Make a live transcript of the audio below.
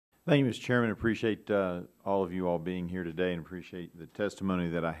Thank you, Mr. Chairman. Appreciate all of you all being here today and appreciate the testimony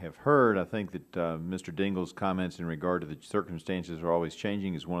that I have heard. I think that Mr. Dingell's comments in regard to the circumstances are always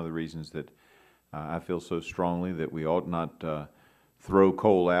changing is one of the reasons that I feel so strongly that we ought not throw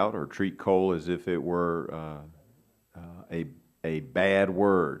coal out or treat coal as if it were a bad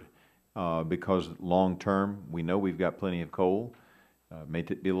word, because long term we know we've got plenty of coal. May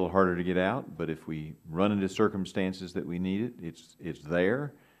it be a little harder to get out, but if we run into circumstances that we need it, it's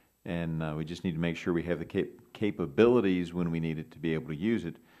there. And we just need to make sure we have the capabilities when we need it to be able to use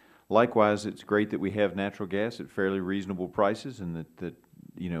it. Likewise, it's great that we have natural gas at fairly reasonable prices, and that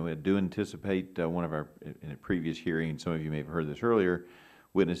you know, I do anticipate one of our, in a previous hearing, and some of you may have heard this earlier,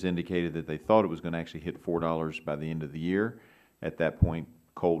 witness indicated that they thought it was going to actually hit $4 by the end of the year. At that point,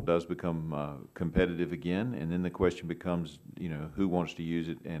 coal does become competitive again, and then the question becomes, you know, who wants to use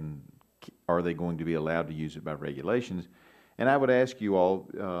it, and are they going to be allowed to use it by regulations? And I would ask you all,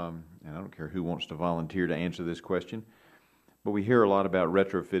 and I don't care who wants to volunteer to answer this question, but we hear a lot about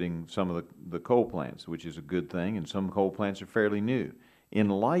retrofitting some of the coal plants, which is a good thing, and some coal plants are fairly new. In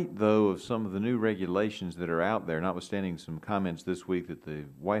light, though, of some of the new regulations that are out there, notwithstanding some comments this week that the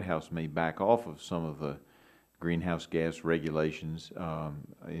White House may back off of some of the greenhouse gas regulations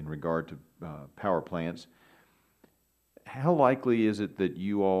in regard to power plants, how likely is it that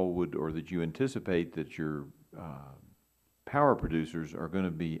you all would, or that you anticipate that your power producers are going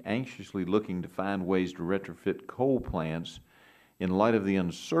to be anxiously looking to find ways to retrofit coal plants in light of the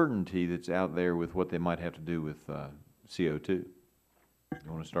uncertainty that's out there with what they might have to do with CO2?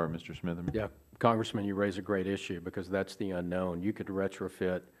 You want to start, Mr. Smitherman? Yeah, Congressman, you raise a great issue because that's the unknown. You could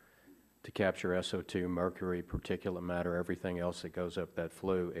retrofit to capture SO2, mercury, particulate matter, everything else that goes up that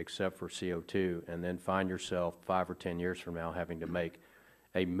flue except for CO2, and then find yourself 5 or 10 years from now having to make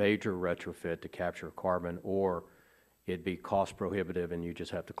a major retrofit to capture carbon, or it'd be cost prohibitive and you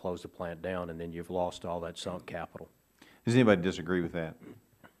just have to close the plant down, and then you've lost all that sunk capital. Does anybody disagree with that?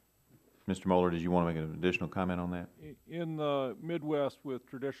 Mr. Moeller, did you want to make an additional comment on that? In the Midwest, with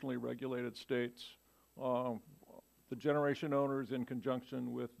traditionally regulated states, the generation owners, in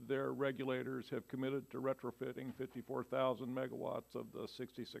conjunction with their regulators, have committed to retrofitting 54,000 megawatts of the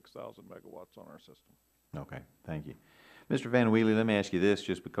 66,000 megawatts on our system. Okay, thank you. Mr. Van Wheely, let me ask you this,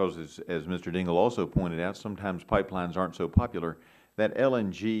 just because, as Mr. Dingell also pointed out, sometimes pipelines aren't so popular. That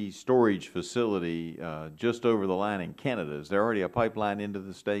LNG storage facility just over the line in Canada, is there already a pipeline into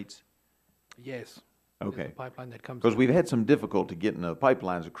the States? Yes. Okay. A pipeline that comes. Because we've had some difficulty getting the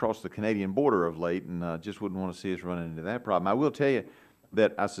pipelines across the Canadian border of late, and just wouldn't want to see us run into that problem. I will tell you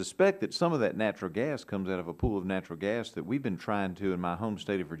that I suspect that some of that natural gas comes out of a pool of natural gas that we've been trying to, in my home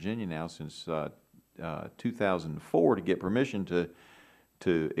state of Virginia now since 2004, to get permission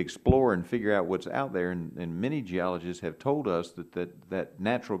to explore and figure out what's out there, and many geologists have told us that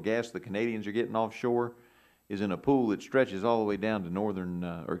natural gas the Canadians are getting offshore is in a pool that stretches all the way down to northern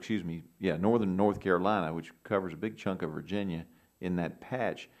North Carolina, which covers a big chunk of Virginia in that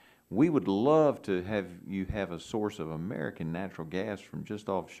patch. We would love to have you have a source of American natural gas from just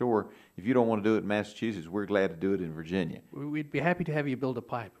offshore. If you don't want to do it in Massachusetts, we're glad to do it in Virginia. We'd be happy to have you build a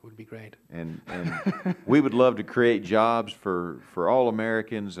pipe. It would be great. And we would love to create jobs for all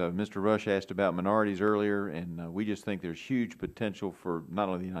Americans. Mr. Rush asked about minorities earlier, and we just think there's huge potential for not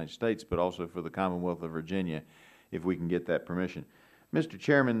only the United States, but also for the Commonwealth of Virginia if we can get that permission. Mr.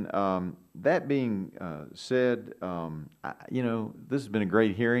 Chairman, that being said, you know, this has been a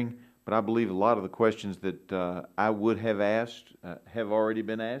great hearing, but I believe a lot of the questions that I would have asked have already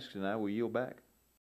been asked, and I will yield back.